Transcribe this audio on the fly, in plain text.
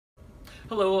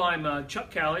Hello, I'm Chuck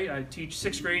Cowley. I teach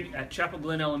 6th grade at Chapel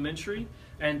Glen Elementary,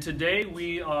 and today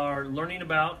we are learning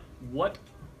about what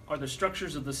are the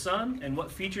structures of the sun and what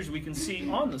features we can see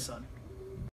on the sun.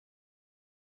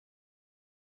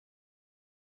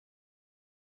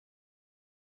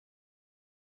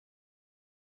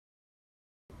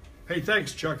 Hey,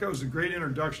 thanks, Chuck. That was a great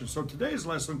introduction. So today's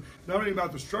lesson, not only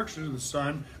about the structures of the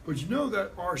sun, but you know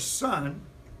that our sun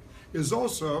is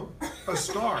also a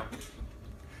star.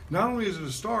 Not only is it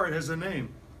a star, it has a name.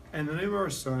 And the name of our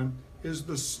sun is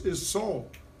Sol.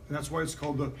 And that's why it's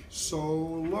called the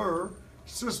solar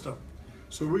system.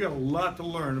 So we got a lot to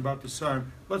learn about the sun.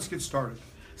 Let's get started.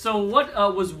 So what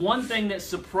was one thing that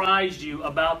surprised you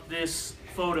about this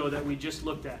photo that we just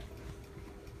looked at?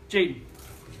 Jaden.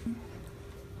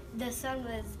 The sun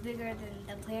was bigger than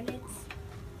the planets.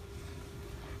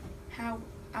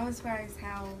 I was surprised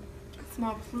how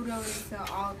small Pluto is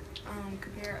to all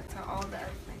compared to all the other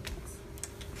planets.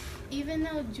 Even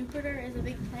though Jupiter is a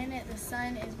big planet, the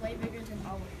sun is way bigger than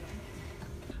all of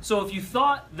them. So if you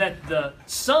thought that the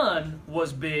sun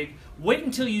was big, wait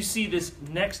until you see this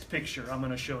next picture I'm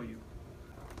going to show you.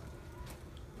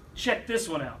 Check this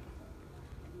one out.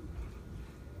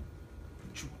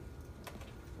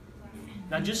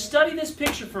 Now just study this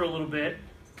picture for a little bit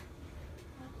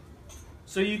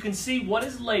so you can see what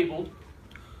is labeled.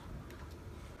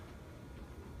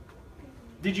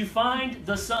 Did you find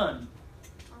the sun?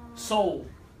 Sol.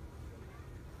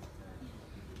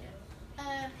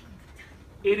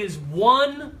 It is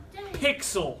 1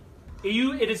 pixel.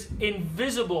 It is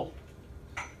invisible.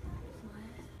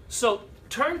 So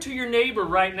turn to your neighbor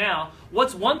right now.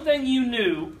 What's one thing you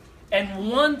knew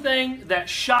and one thing that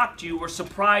shocked you or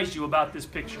surprised you about this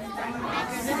picture?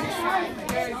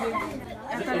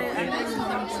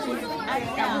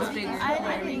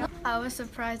 I was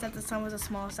surprised that the sun was the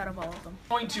smallest out of all of them.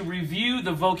 I'm going to review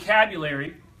the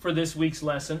vocabulary for this week's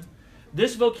lesson.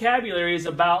 This vocabulary is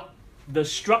about the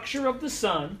structure of the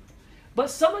sun, but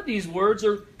some of these words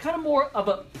are kind of more of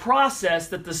a process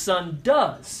that the sun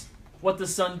does. What the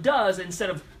sun does instead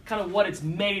of kind of what it's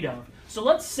made of. So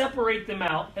let's separate them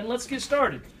out and let's get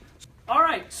started. All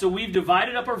right, so we've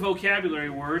divided up our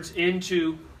vocabulary words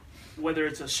into whether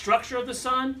it's a structure of the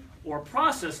sun or a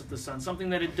process of the sun, something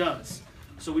that it does.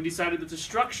 So we decided that the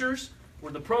structures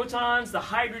were the protons, the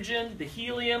hydrogen, the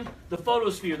helium, the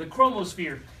photosphere, the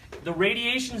chromosphere, the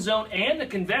radiation zone and the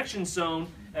convection zone,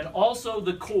 and also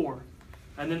the core.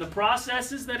 And then the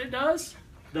processes that it does,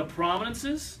 the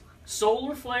prominences,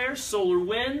 solar flares, solar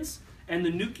winds, and the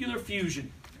nuclear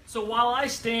fusion. So while I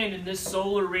stand in this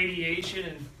solar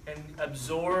radiation and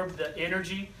absorb the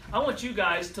energy, I want you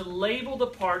guys to label the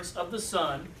parts of the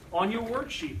sun on your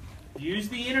worksheet. Use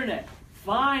the internet.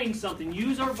 Find something.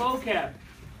 Use our vocab.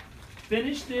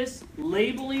 Finish this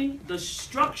labeling the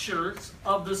structures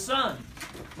of the sun.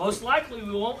 Most likely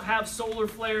we won't have solar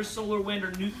flares, solar wind,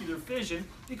 or nuclear fission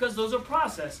because those are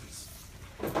processes.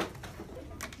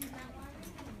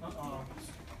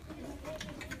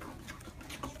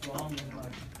 Wrong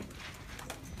one.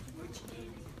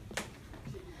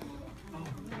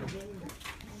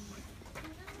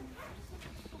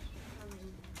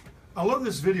 I love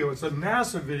this video. It's a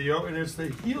NASA video, and it's the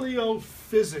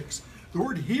heliophysics. The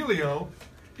word helio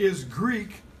is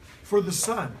Greek for the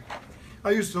sun. I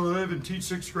used to live and teach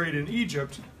 6th grade in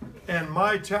Egypt, and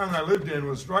my town I lived in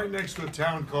was right next to a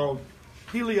town called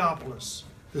Heliopolis,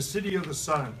 the city of the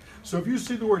sun. So if you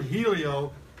see the word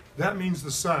helio, that means the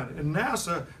sun. And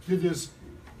NASA did this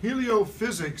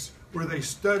heliophysics where they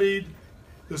studied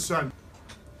the sun.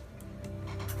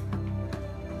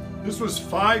 This was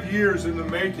 5 years in the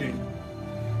making.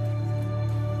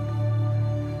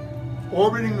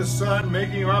 Orbiting the sun,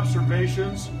 making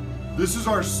observations. This is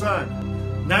our sun,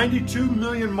 92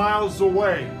 million miles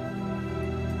away.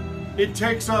 It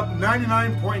takes up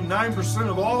 99.9%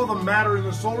 of all of the matter in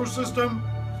the solar system.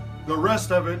 The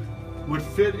rest of it would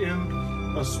fit in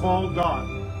a small dot.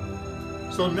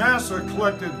 So NASA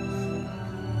collected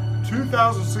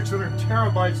 2,600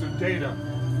 terabytes of data,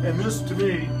 and this to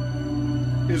me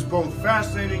is both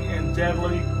fascinating and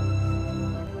deadly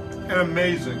and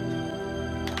amazing.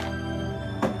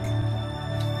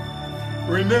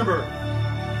 Remember,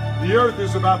 the Earth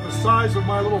is about the size of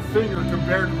my little finger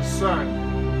compared to the sun.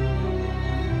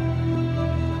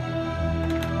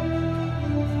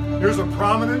 Here's a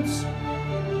prominence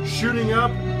shooting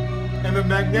up and the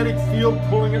magnetic field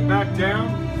pulling it back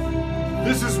down.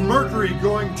 This is Mercury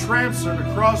going transit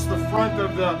across the front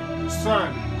of the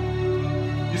sun.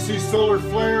 You see solar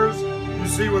flares, you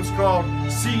see what's called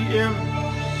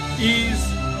CMEs,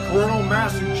 coronal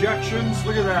mass ejections.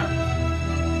 Look at that.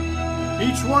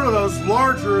 Each one of those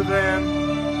larger than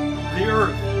the the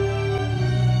earth.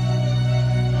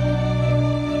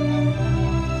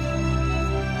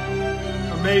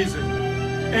 Amazing.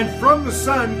 And from the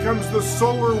sun comes the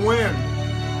solar wind.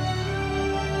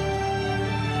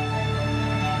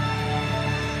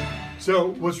 So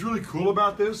what's really cool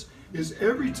about this is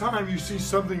every time you see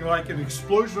something like an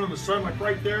explosion on the sun, like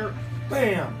right there,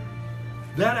 bam,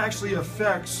 that actually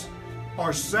affects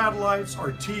our satellites,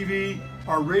 our TV,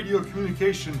 our radio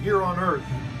communication here on Earth.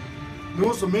 The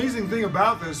most amazing thing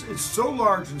about this, it's so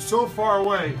large and so far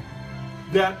away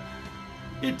that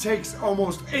it takes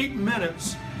almost 8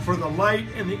 minutes for the light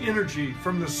and the energy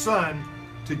from the sun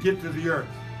to get to the earth.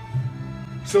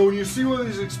 So when you see one of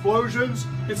these explosions,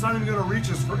 it's not even going to reach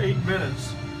us for 8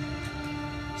 minutes.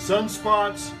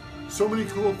 Sunspots, so many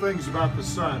cool things about the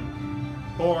sun.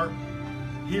 Or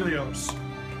Helios,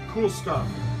 cool stuff.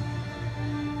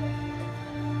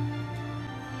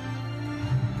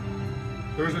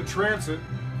 There's a transit.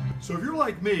 So if you're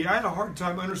like me, I had a hard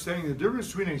time understanding the difference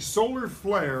between a solar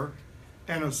flare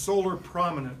and a solar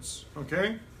prominence,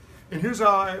 okay? And here's how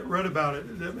I read about it.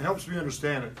 It helps me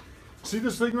understand it. See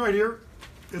this thing right here?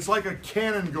 It's like a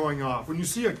cannon going off. When you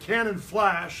see a cannon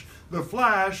flash, the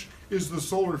flash is the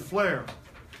solar flare.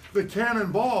 The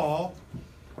cannonball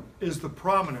is the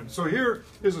prominence. So here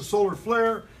is a solar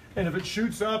flare, and if it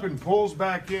shoots up and pulls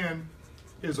back in,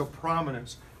 is a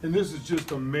prominence. And this is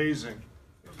just amazing.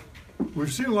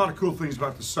 We've seen a lot of cool things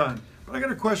about the sun, but I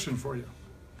got a question for you.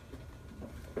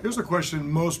 Here's a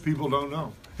question most people don't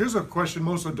know. Here's a question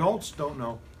most adults don't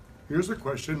know. Here's a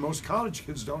question most college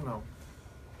kids don't know.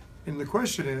 And the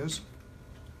question is,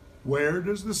 where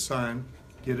does the sun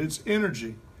get its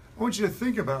energy? I want you to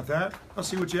think about that. I'll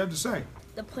see what you have to say.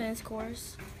 The planet's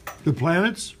cores. The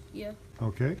planets? Yeah.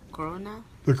 Okay. Corona.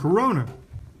 The corona.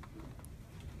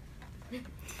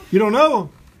 You don't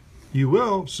know? You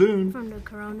will soon. From the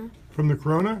corona. From the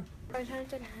corona?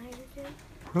 Protons and hydrogen.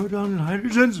 Proton and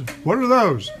hydrogens? What are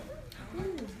those?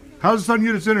 How does the sun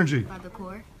get its energy? By the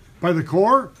core. By the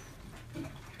core?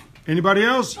 Anybody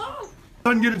else?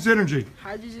 Sun get its energy?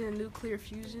 Hydrogen and nuclear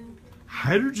fusion.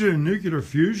 Hydrogen and nuclear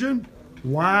fusion?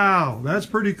 Wow, that's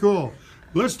pretty cool.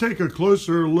 Let's take a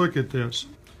closer look at this.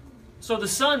 So the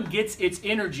sun gets its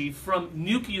energy from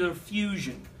nuclear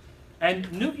fusion.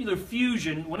 And nuclear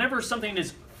fusion, whenever something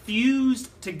is fused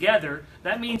together,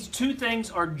 that means two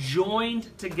things are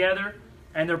joined together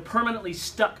and they're permanently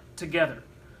stuck together.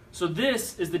 So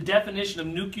this is the definition of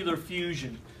nuclear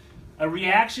fusion. A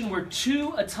reaction where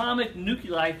two atomic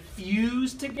nuclei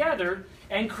fuse together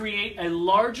and create a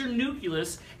larger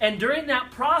nucleus, and during that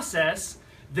process,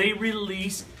 they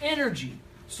release energy.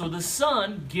 So the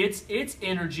sun gets its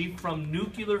energy from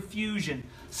nuclear fusion,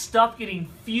 stuff getting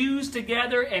fused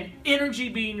together and energy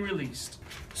being released.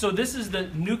 So this is the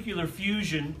nuclear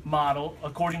fusion model,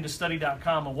 according to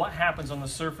study.com, of what happens on the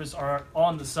surface or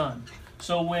on the sun.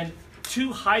 So when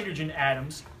two hydrogen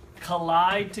atoms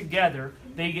collide together,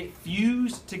 they get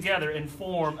fused together and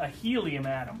form a helium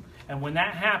atom. And when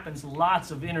that happens,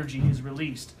 lots of energy is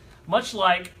released. Much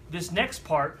like this next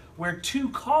part, where two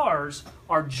cars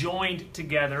are joined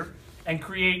together and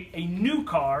create a new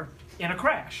car in a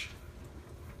crash.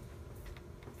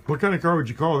 What kind of car would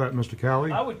you call that, Mr.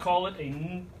 Cowley? I would call it a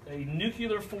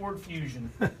nuclear Ford fusion.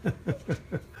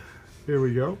 Here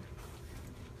we go.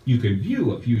 You can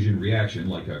view a fusion reaction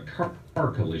like a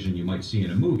car collision you might see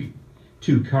in a movie.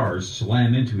 Two cars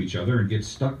slam into each other and get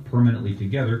stuck permanently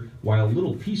together while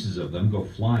little pieces of them go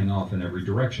flying off in every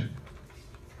direction.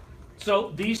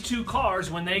 So these two cars,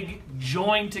 when they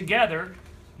join together,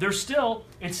 it's still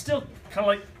kind of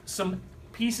like some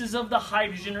pieces of the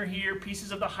hydrogen are here,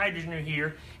 pieces of the hydrogen are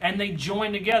here, and they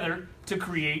join together to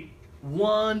create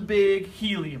one big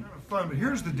helium. Fun, but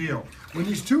here's the deal. When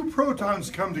these two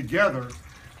protons come together,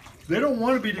 they don't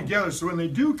want to be together, so when they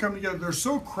do come together, they're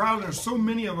so crowded, there's so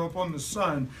many of them up on the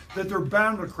sun that they're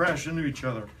bound to crash into each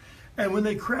other. And when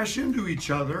they crash into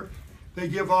each other, they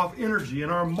give off energy. In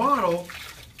our model,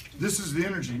 this is the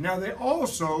energy. Now they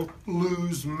also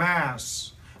lose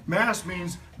mass. Mass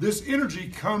means this energy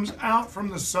comes out from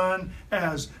the sun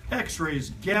as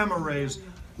X-rays, gamma rays,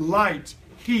 light,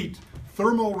 heat,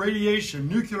 thermal radiation,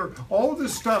 nuclear, all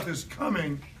this stuff is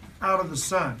coming out of the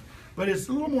sun. But it's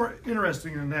a little more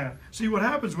interesting than that. See, what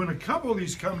happens when a couple of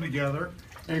these come together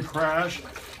and crash,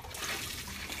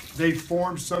 they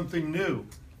form something new.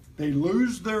 They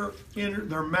lose their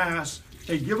mass,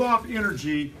 they give off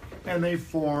energy, and they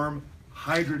form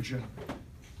hydrogen.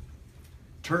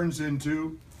 Turns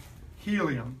into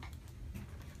helium.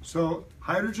 So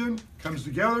hydrogen comes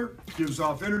together, gives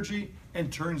off energy,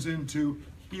 and turns into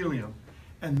helium.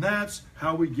 And that's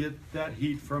how we get that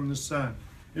heat from the sun.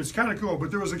 It's kind of cool.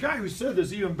 But there was a guy who said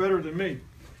this even better than me.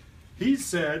 He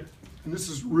said, and this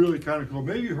is really kind of cool.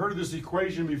 Maybe you heard of this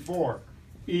equation before.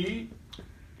 E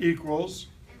equals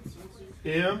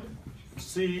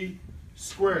mc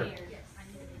squared.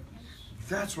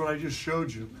 That's what I just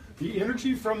showed you. The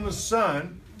energy from the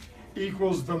sun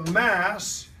equals the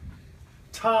mass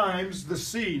times the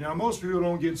C. Now, most people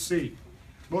don't get C.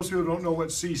 Most people don't know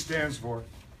what C stands for.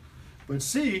 But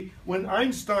C, when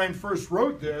Einstein first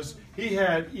wrote this, he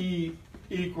had E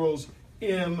equals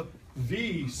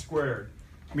mv squared,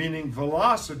 meaning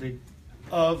velocity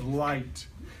of light.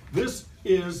 This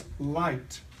is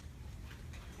light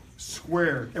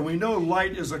squared. And we know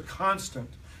light is a constant.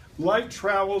 Light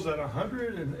travels at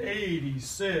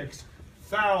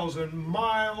 186,000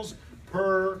 miles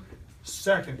per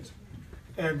second.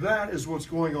 And that is what's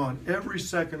going on every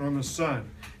second on the sun.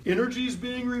 Energy is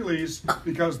being released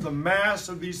because the mass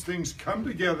of these things come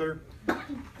together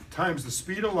times the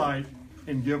speed of light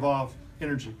and give off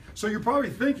energy. So you're probably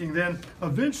thinking then,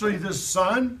 eventually this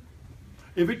sun,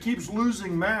 if it keeps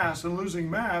losing mass and losing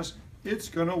mass, it's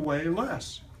going to weigh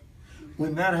less.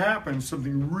 When that happens,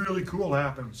 something really cool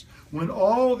happens. When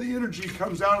all the energy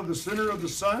comes out of the center of the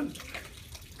sun,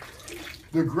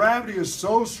 the gravity is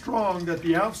so strong that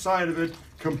the outside of it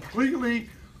completely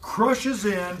crushes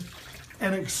in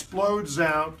and explodes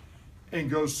out and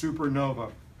goes supernova,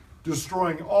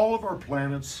 destroying all of our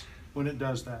planets when it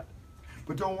does that.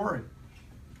 But don't worry.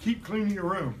 Keep cleaning your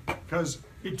room, because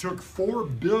it took 4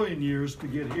 billion years to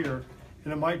get here,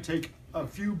 and it might take a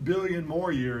few billion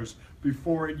more years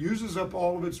before it uses up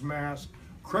all of its mass,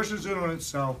 crushes in on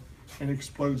itself, and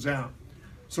explodes out.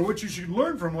 So what you should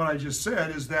learn from what I just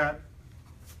said is that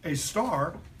a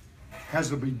star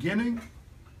has a beginning,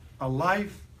 a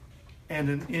life, and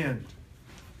an end.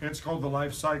 And it's called the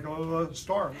life cycle of a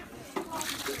star.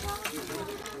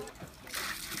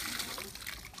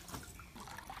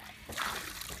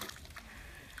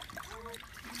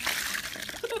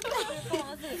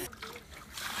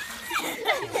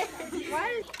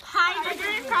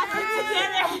 Hydrogen crosslin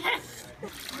together.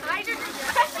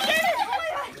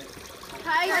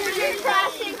 Hydrogen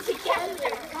crashing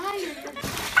together.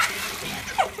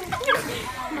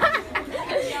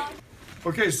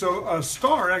 Okay, so a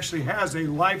star actually has a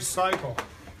life cycle.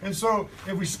 And so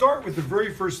if we start with the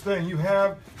very first thing, you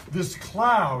have this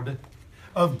cloud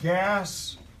of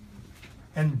gas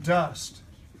and dust,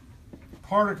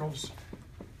 particles.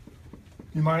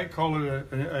 You might call it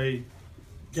a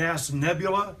gas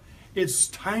nebula. It's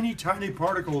tiny, tiny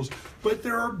particles, but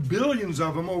there are billions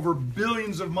of them over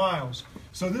billions of miles.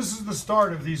 So this is the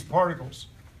start of these particles.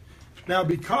 Now,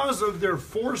 because of their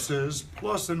forces,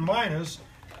 plus and minus,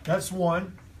 that's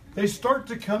one, they start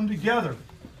to come together.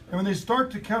 And when they start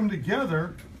to come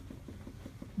together,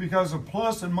 because of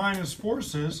plus and minus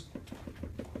forces,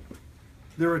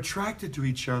 they're attracted to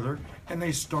each other and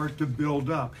they start to build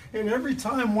up. And every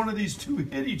time one of these two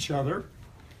hit each other,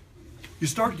 you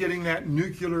start getting that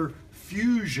nuclear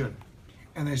fusion,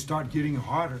 and they start getting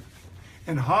hotter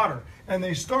and hotter. And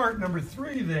they start, number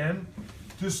three then,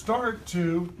 to start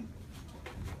to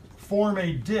form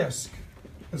a disk.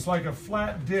 It's like a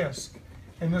flat disk.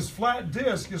 And this flat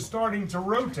disk is starting to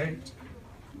rotate.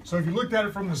 So if you looked at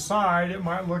it from the side, it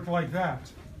might look like that.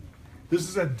 This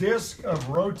is a disk of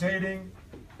rotating,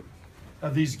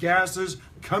 of these gases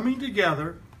coming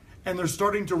together, and they're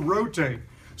starting to rotate.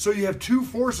 So you have two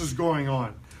forces going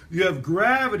on. You have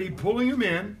gravity pulling them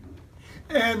in,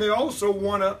 and they also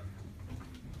want to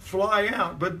fly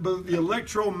out. But the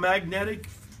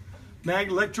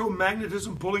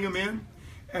electromagnetism pulling them in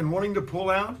and wanting to pull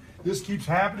out, this keeps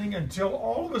happening until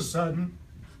all of a sudden,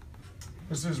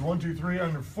 this is 1, 2, 3,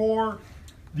 under 4,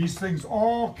 these things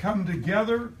all come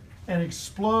together and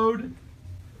explode.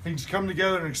 Things come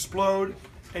together and explode,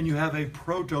 and you have a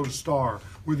protostar,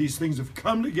 where these things have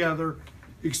come together,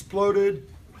 exploded,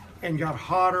 and got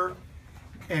hotter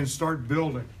and start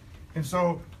building. And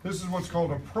so this is what's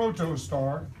called a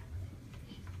protostar.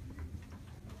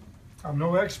 I'm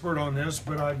no expert on this,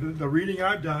 but the reading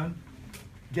I've done,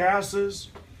 gases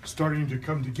starting to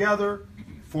come together,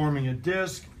 forming a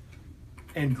disk,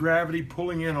 and gravity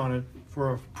pulling in on it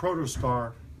for a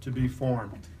protostar to be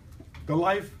formed. The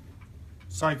life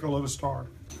cycle of a star.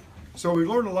 So we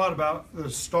learned a lot about the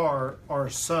star, our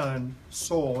sun,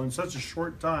 soul, in such a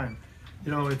short time.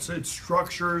 You know, its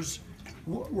structures,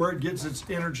 where it gets its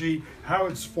energy, how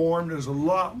it's formed. There's a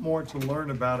lot more to learn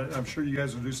about it. I'm sure you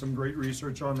guys will do some great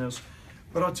research on this.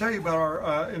 But I'll tell you about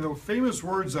our, in the famous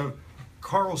words of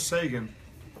Carl Sagan,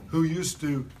 who used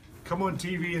to come on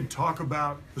TV and talk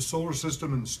about the solar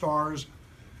system and stars.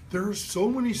 There are so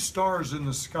many stars in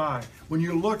the sky. When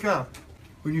you look up,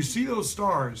 When you see those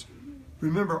stars,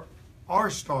 remember our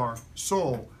star,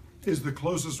 Sol, is the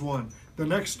closest one. The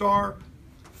next star,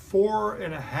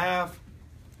 4.5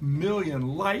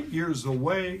 million light years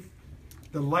away.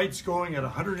 The light's going at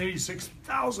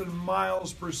 186,000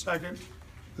 miles per second.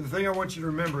 The thing I want you to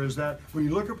remember is that when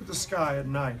you look up at the sky at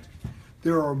night,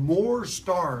 there are more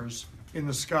stars in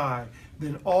the sky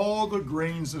than all the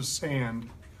grains of sand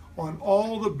on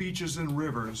all the beaches and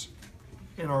rivers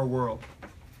in our world.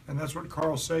 And that's what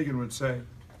Carl Sagan would say.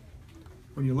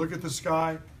 When you look at the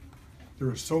sky, there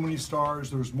are so many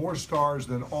stars. There's more stars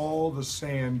than all the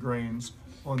sand grains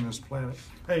on this planet.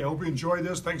 Hey, I hope you enjoyed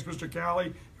this. Thanks, Mr. Cowley.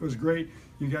 It was great.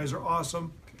 You guys are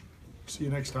awesome. See you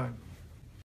next time.